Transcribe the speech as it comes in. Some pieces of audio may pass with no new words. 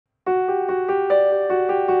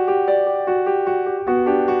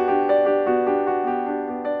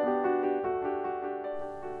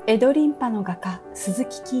江戸琳派の画家鈴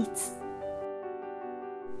木其一。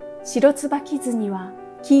白椿図には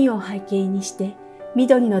金を背景にして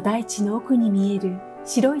緑の大地の奥に見える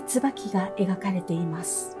白い椿が描かれていま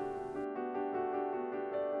す。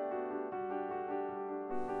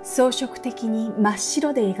装飾的に真っ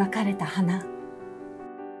白で描かれた花。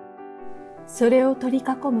それを取り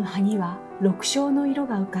囲む葉には緑青の色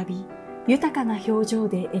が浮かび、豊かな表情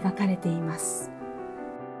で描かれています。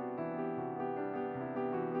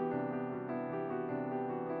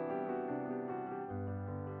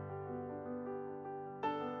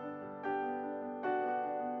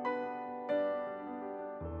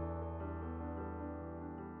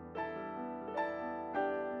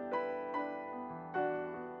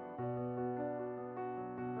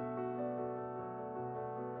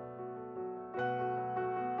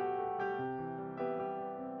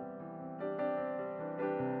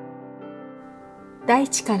大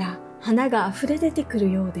地から花があふれ出てく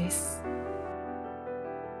るようです。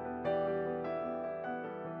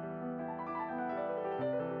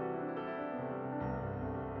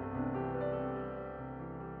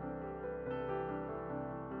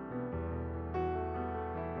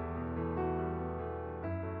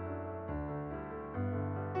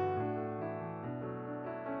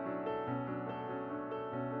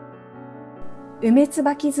梅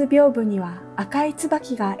椿図屏風には赤い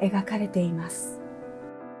椿が描かれています。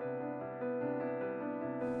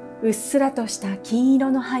うっすらとした金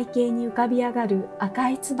色の背景に浮かび上がる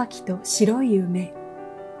赤い椿と白い梅。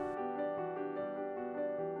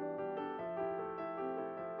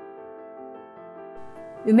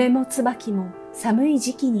梅も椿も寒い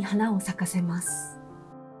時期に花を咲かせます。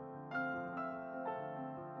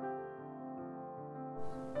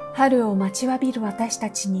春を待ちわびる私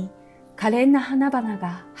たちに可憐な花々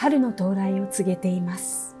が春の到来を告げていま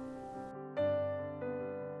す。